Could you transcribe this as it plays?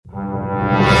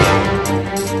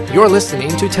You're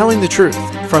listening to Telling the Truth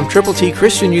from Triple T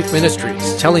Christian Youth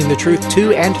Ministries, telling the truth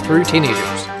to and through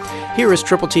teenagers. Here is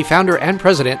Triple T founder and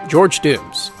president, George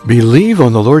Dooms. Believe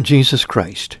on the Lord Jesus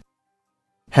Christ.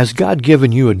 Has God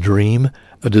given you a dream,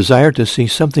 a desire to see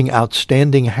something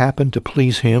outstanding happen to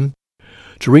please Him,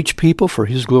 to reach people for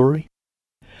His glory?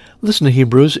 Listen to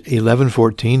Hebrews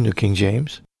 11:14, New King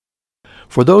James.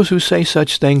 For those who say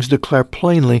such things declare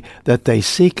plainly that they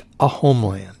seek a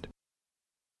homeland.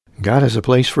 God has a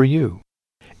place for you.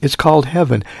 It's called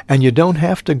heaven, and you don't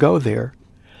have to go there.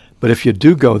 But if you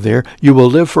do go there, you will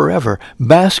live forever,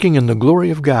 basking in the glory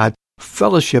of God,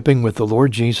 fellowshipping with the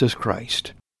Lord Jesus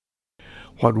Christ.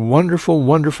 What wonderful,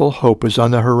 wonderful hope is on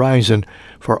the horizon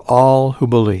for all who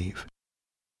believe.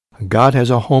 God has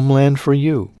a homeland for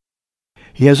you.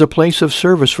 He has a place of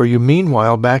service for you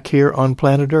meanwhile back here on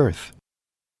planet Earth.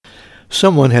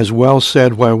 Someone has well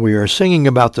said while we are singing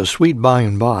about the sweet by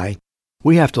and by,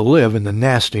 we have to live in the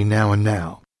nasty now and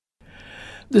now.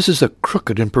 This is a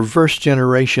crooked and perverse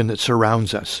generation that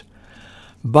surrounds us.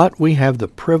 But we have the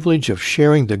privilege of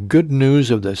sharing the good news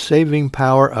of the saving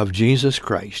power of Jesus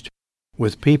Christ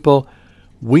with people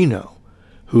we know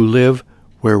who live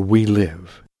where we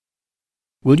live.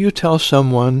 Will you tell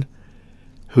someone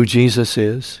who Jesus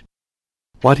is,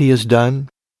 what He has done,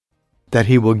 that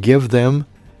He will give them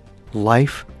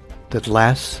life that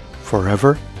lasts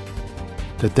forever,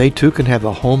 that they too can have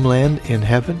a homeland in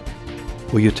heaven?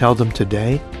 Will you tell them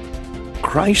today?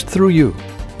 Christ through you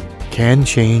can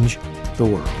change the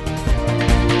world.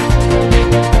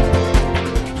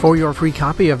 For your free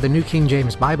copy of the New King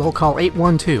James Bible, call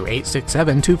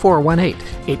 812-867-2418,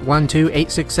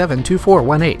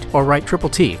 812-867-2418, or write Triple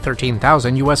T,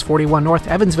 13,000 U.S. 41 North,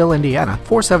 Evansville, Indiana,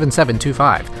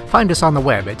 47725. Find us on the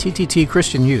web at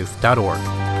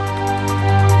tttchristianyouth.org.